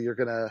 obviously you're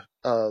going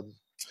to,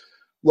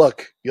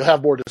 look, you'll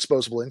have more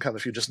disposable income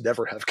if you just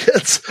never have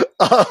kids.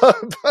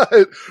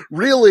 But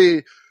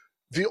really,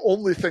 the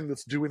only thing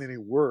that's doing any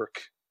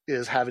work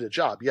is having a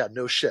job. Yeah,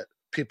 no shit.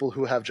 People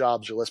who have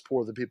jobs are less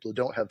poor than people who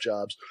don't have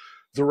jobs.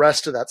 The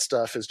rest of that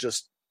stuff is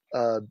just,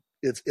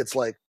 it's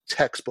like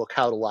textbook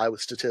how to lie with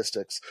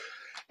statistics.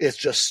 It's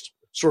just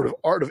sort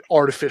of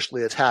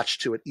artificially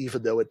attached to it,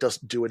 even though it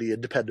doesn't do any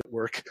independent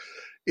work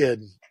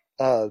in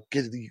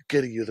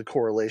getting you the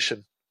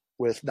correlation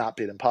with not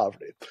being in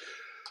poverty.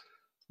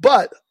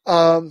 But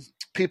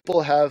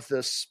people have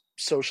this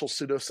social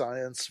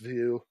pseudoscience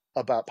view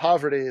about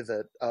poverty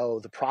that,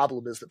 the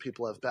problem is that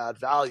people have bad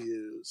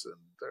values and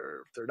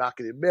they're not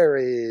getting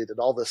married and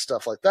all this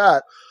stuff like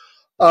that.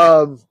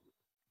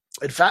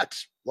 In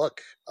fact,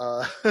 look,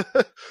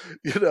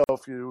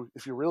 if you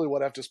really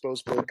want to have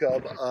disposable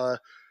income,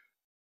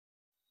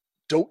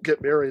 don't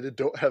get married and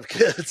don't have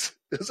kids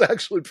is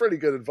actually pretty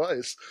good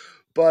advice.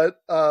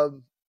 But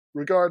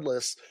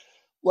regardless,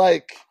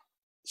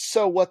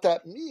 so what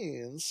that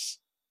means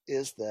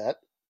is that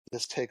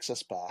this takes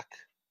us back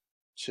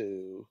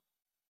to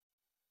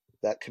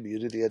that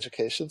community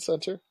education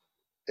center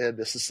in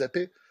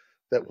Mississippi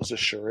that was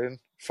assuring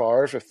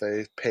Favre if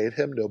they paid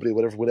him, nobody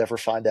would ever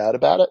find out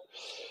about it.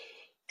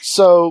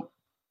 So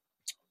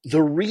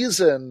the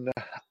reason,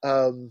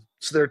 so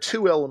there are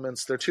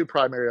two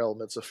primary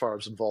elements of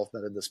Favre's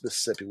involvement in this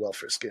Mississippi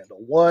welfare scandal.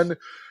 One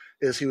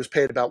is he was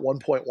paid about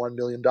 $1.1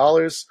 million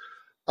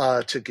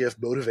to give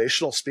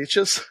motivational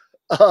speeches.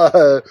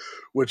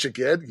 Which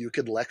again, you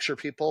can lecture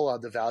people on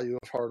the value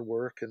of hard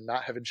work and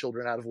not having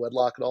children out of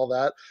wedlock and all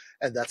that.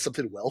 And that's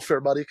something welfare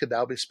money could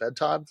now be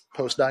spent on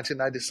post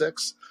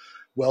 1996.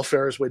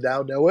 Welfare as we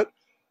now know it.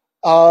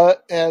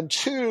 And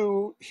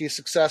two, he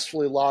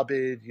successfully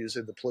lobbied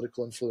using the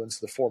political influence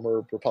of the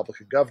former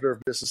Republican governor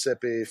of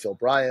Mississippi, Phil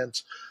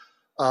Bryant,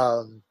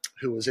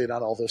 who was in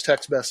on all those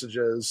text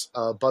messages,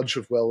 a bunch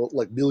of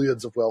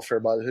millions of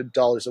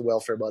dollars of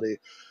welfare money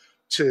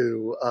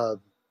to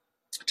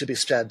be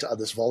spent on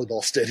this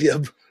volleyball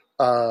stadium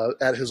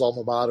at his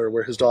alma mater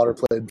where his daughter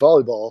played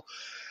volleyball.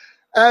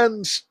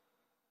 And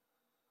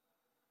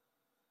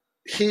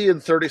he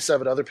and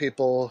 37 other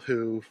people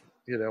who,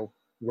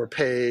 were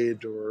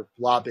paid or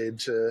lobbied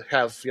to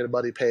have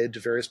money paid to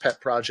various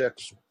pet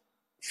projects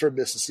for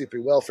Mississippi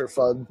Welfare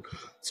Fund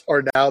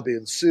are now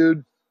being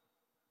sued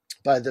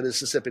by the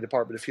Mississippi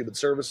Department of Human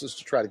Services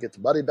to try to get the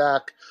money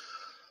back.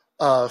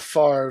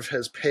 Favre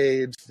has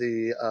paid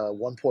the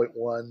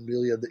 $1.1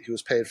 million that he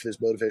was paid for his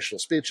motivational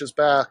speeches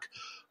back,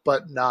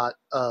 but not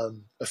a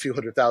few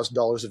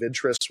 $100,000 of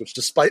interest, which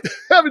despite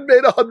having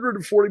made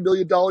 $140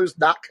 million,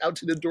 not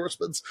counting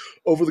endorsements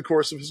over the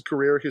course of his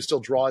career, he's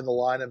still drawing the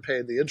line and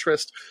paying the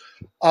interest.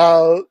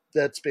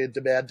 That's being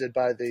demanded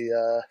by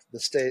the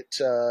state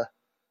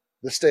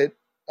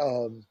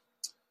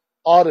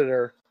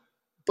auditor.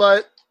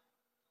 But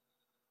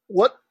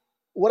what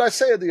I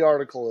say in the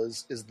article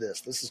is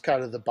this. This is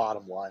kind of the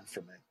bottom line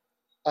for me.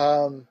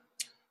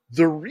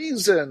 The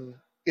reason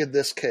in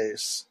this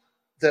case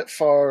that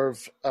Favre,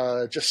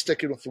 just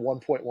sticking with the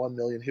 $1.1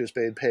 million he was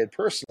being paid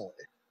personally,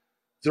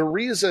 the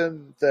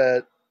reason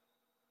that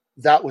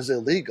was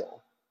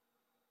illegal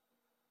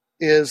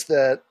is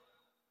that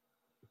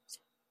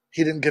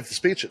he didn't give the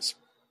speeches.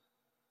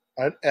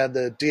 Right? And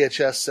the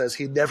DHS says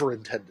he never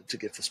intended to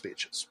give the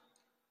speeches.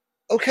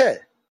 Okay.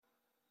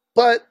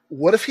 But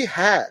what if he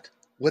had?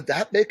 Would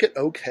that make it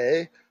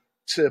okay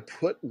to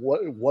put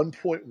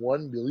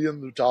 $1.1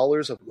 million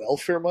of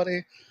welfare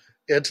money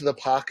into the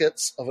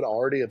pockets of an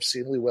already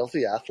obscenely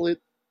wealthy athlete?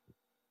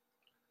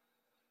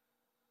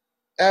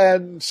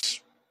 And,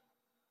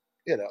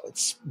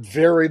 it's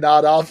very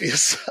not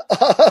obvious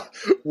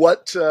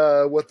what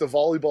the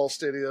volleyball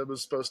stadium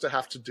is supposed to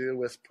have to do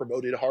with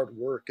promoting hard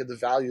work and the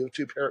value of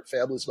two-parent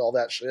families and all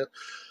that shit.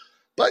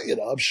 But,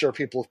 I'm sure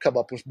people have come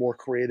up with more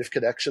creative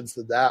connections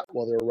than that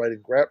while they were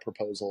writing grant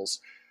proposals.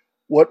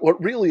 What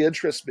really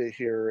interests me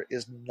here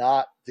is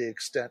not the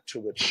extent to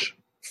which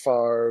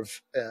Favre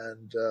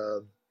and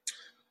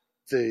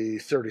the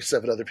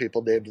 37 other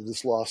people named in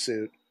this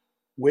lawsuit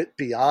went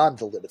beyond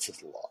the limits of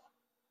the law.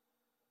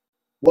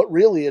 What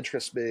really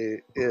interests me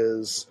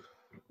is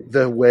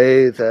the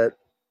way that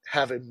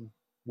having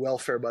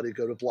welfare money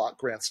go to block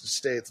grants to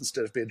states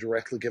instead of being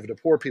directly given to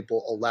poor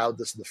people allowed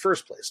this in the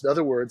first place. In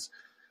other words,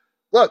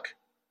 look,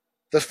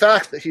 the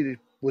fact that he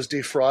was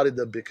defrauding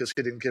them because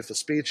he didn't give the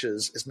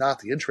speeches is not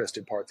the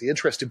interesting part. The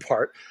interesting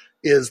part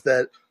is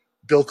that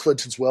Bill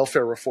Clinton's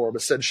welfare reform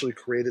essentially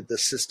created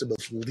this system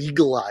of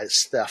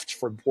legalized theft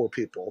from poor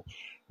people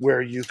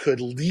where you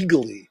could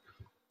legally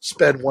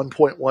spend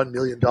 $1.1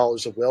 million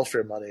of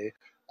welfare money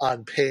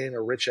on paying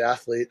a rich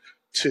athlete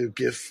to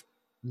give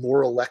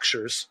moral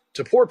lectures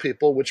to poor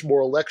people, which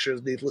moral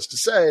lectures, needless to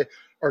say,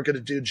 are going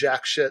to do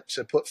jack shit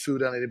to put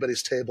food on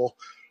anybody's table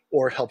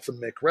or help them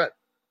make rent.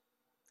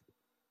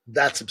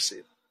 That's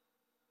obscene.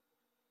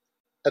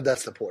 And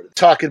that's the point.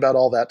 Talking about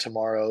all that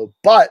tomorrow.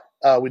 But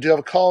we do have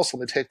a call, so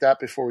let me take that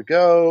before we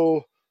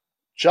go.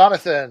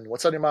 Jonathan,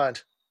 what's on your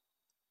mind?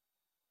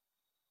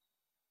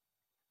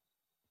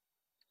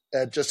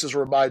 And just as a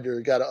reminder,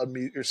 you got to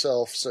unmute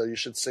yourself, so you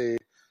should see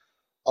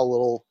a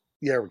little.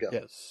 Yeah, there we go.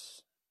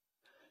 Yes.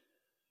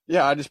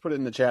 Yeah, I just put it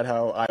in the chat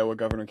how Iowa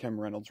Governor Kim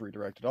Reynolds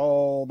redirected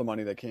all the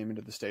money that came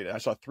into the state. I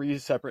saw 3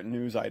 separate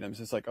news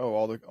items. It's like,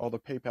 all the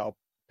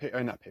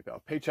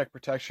paycheck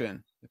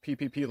protection, the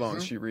PPP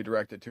loans she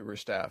redirected to her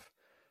staff,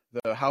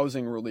 the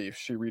housing relief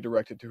she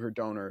redirected to her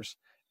donors,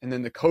 and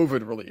then the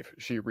COVID relief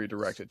she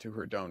redirected to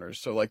her donors.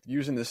 So like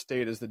using the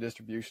state as the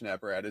distribution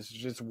apparatus is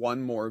just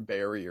one more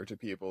barrier to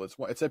people.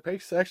 It's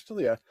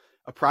actually a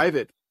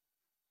private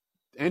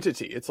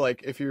entity. It's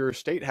like if your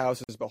state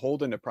house is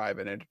beholden to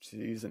private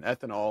entities and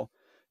ethanol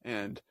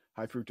and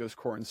high fructose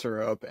corn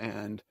syrup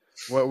and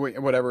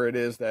whatever it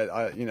is that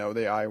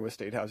the Iowa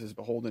State House is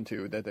beholden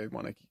to, that they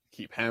want to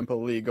keep hemp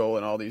illegal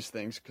and all these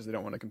things because they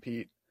don't want to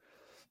compete.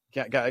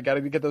 Got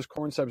to get those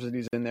corn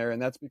subsidies in there, and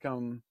that's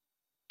become,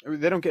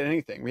 they don't get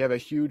anything. We have a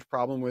huge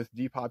problem with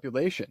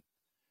depopulation.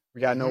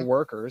 We got no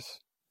workers.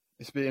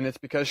 It's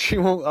because she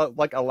won't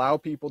allow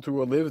people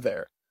to live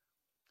there.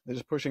 They're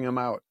just pushing them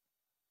out.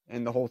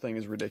 And the whole thing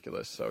is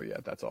ridiculous. So, yeah,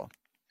 that's all.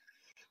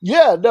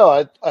 Yeah,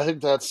 no, I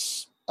think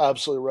that's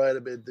absolutely right. I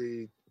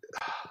mean,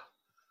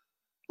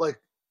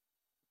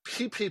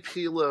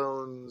 PPP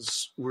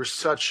loans were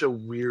such a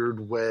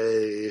weird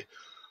way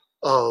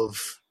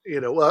of,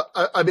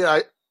 I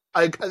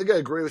think I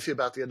agree with you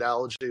about the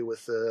analogy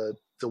with the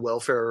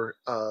welfare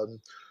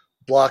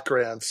block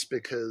grants,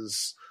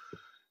 because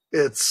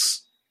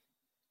it's,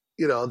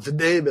 the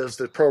name of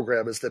the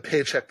program is the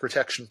Paycheck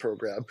Protection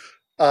Program,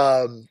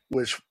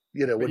 which,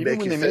 would even make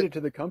when you they made it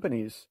to the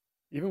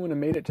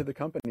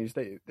companies,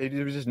 they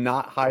did just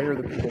not hire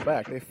the people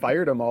back. They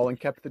fired them all and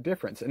kept the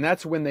difference. And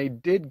that's when they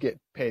did get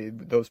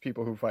paid, those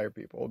people who fire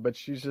people. But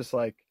she's just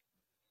like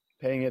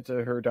paying it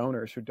to her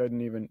donors who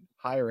doesn't even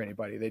hire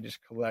anybody. They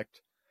just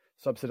collect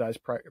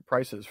subsidized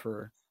prices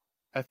for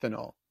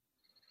ethanol.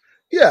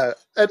 Yeah,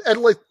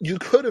 and like you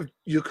could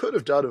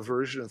have done a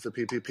version of the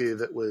PPP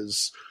that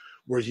was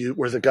where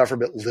the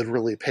government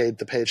literally paid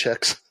the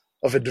paychecks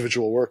of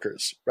individual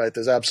workers, right?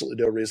 There's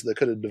absolutely no reason they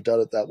couldn't have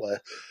done it that way.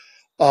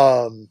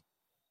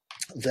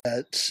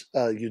 That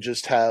you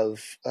just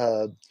have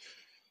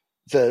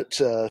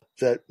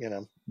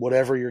that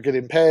whatever you're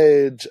getting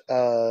paid,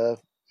 the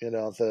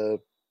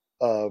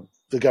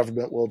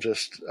government will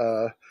just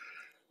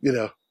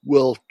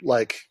will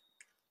like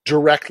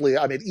directly.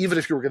 I mean, even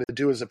if you were going to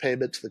do it as a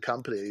payment to the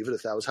company, even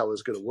if that was how it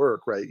was going to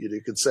work, right?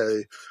 You could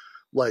say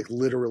like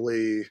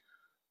literally,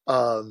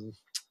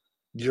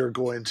 you're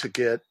going to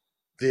get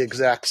the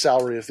exact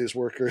salary of these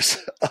workers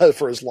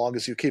for as long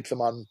as you keep them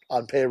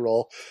on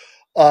payroll.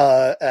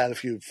 And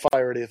if you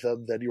fire any of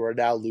them, then you are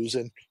now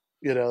losing,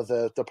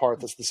 the part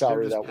that's the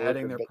salary of that worker. They're just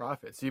padding their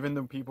profits. Even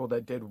the people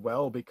that did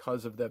well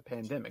because of the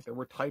pandemic, there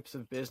were types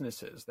of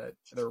businesses that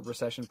there were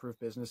recession-proof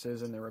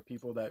businesses, and there were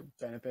people that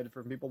benefited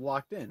from people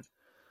locked in.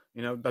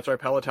 That's why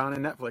Peloton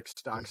and Netflix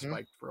stock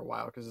spiked for a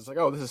while, because it's like,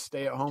 oh, this is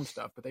stay-at-home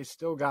stuff, but they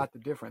still got the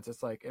difference.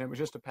 It's like, and it was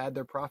just to pad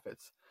their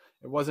profits.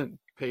 It wasn't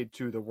paid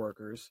to the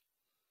workers.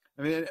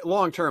 I mean,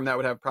 long term that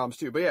would have problems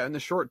too, but yeah, in the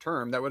short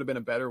term that would have been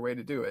a better way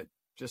to do it.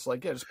 Just pay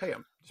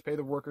them, just pay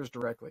the workers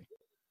directly.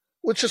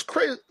 Which is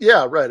crazy.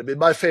 Yeah, right. I mean,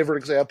 my favorite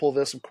example of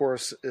this, of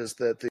course, is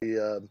that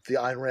the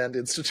Ayn Rand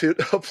Institute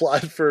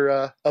applied for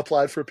a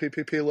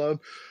PPP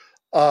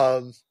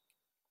loan.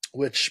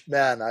 Which,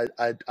 man,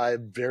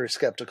 I'm very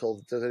skeptical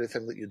that there's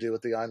anything that you do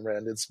at the Ayn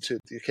Rand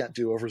Institute that you can't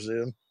do over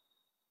Zoom.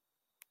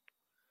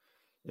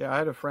 Yeah, I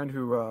had a friend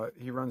who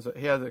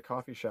he has a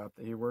coffee shop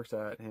that he works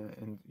at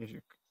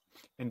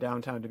in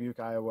downtown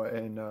Dubuque, Iowa,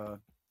 and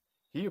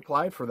he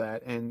applied for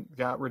that and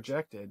got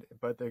rejected.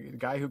 But the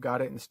guy who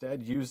got it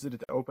instead used it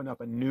to open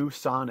up a new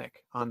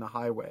Sonic on the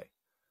highway.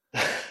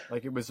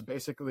 Like it was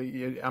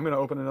basically, I'm going to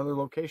open another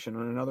location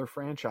on another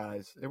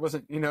franchise. It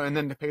wasn't, and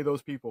then to pay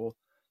those people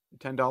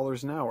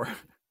 $10 an hour.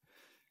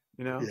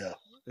 Yeah.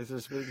 This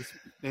is,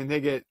 and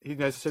he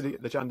has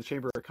the on the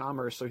Chamber of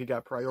Commerce, so he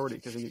got priority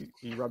because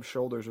he rubbed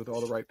shoulders with all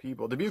the right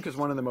people. Dubuque is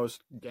one of the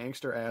most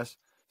gangster ass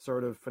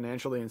sort of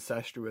financially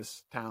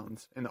incestuous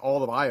towns in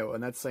all of Iowa,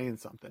 and that's saying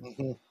something.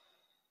 Mm-hmm.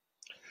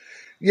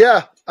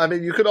 Yeah, I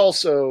mean, you could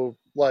also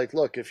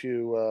look if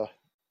you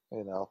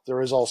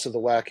there is also the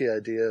wacky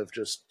idea of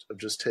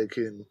just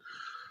taking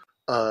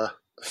uh,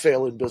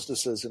 failing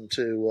businesses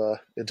into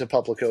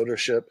public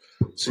ownership,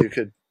 so you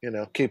could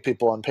keep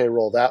people on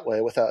payroll that way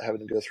without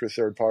having to go through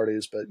third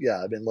parties. But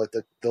yeah, I mean, like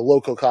the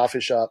local coffee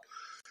shop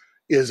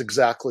is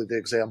exactly the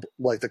example,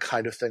 like the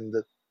kind of thing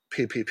that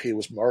PPP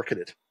was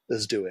marketed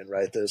as doing,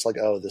 right? There's like,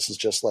 oh, this is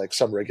just like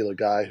some regular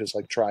guy who's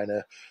like trying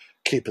to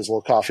keep his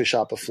little coffee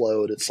shop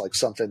afloat. It's like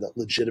something that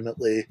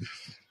legitimately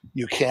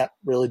you can't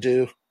really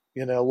do,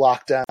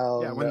 lockdown.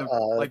 Yeah,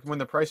 when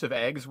the price of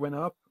eggs went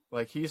up,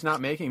 like he's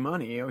not making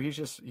money.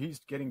 He's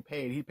getting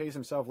paid. He pays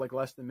himself like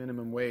less than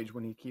minimum wage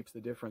when he keeps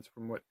the difference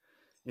from what,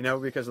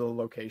 because the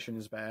location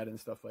is bad and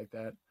stuff like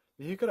that.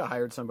 He could have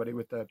hired somebody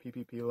with the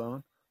PPP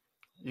loan,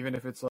 even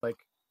if it's like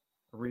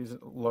a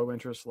low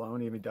interest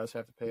loan. Even if he does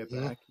have to pay it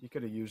back, he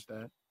could have used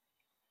that.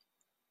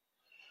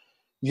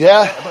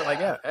 Yeah,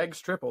 but eggs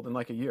tripled in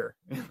like a year.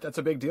 That's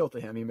a big deal to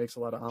him. He makes a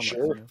lot of omelets.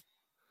 Sure.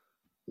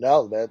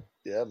 No, that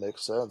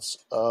makes sense.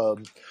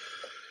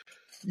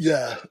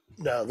 Yeah,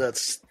 no,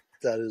 that's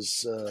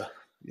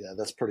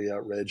pretty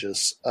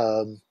outrageous.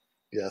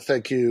 Yeah,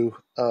 thank you,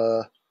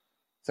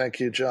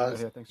 John.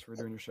 Yeah, thanks for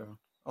doing your show.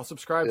 I'll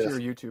subscribe to your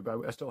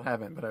YouTube. I still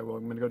haven't, but I will.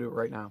 I'm going to go do it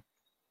right now.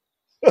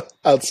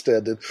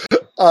 Outstanding.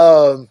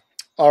 All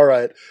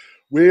right.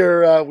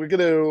 We're going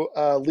to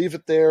leave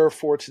it there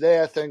for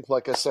today. I think,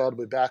 like I said,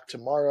 we'll be back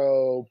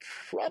tomorrow,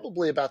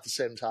 probably about the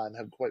same time.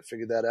 Haven't quite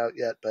figured that out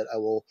yet, but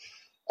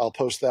I'll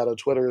post that on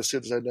Twitter as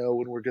soon as I know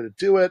when we're going to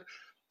do it.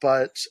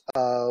 But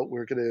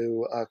we're going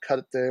to cut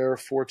it there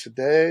for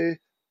today.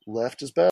 Left is best.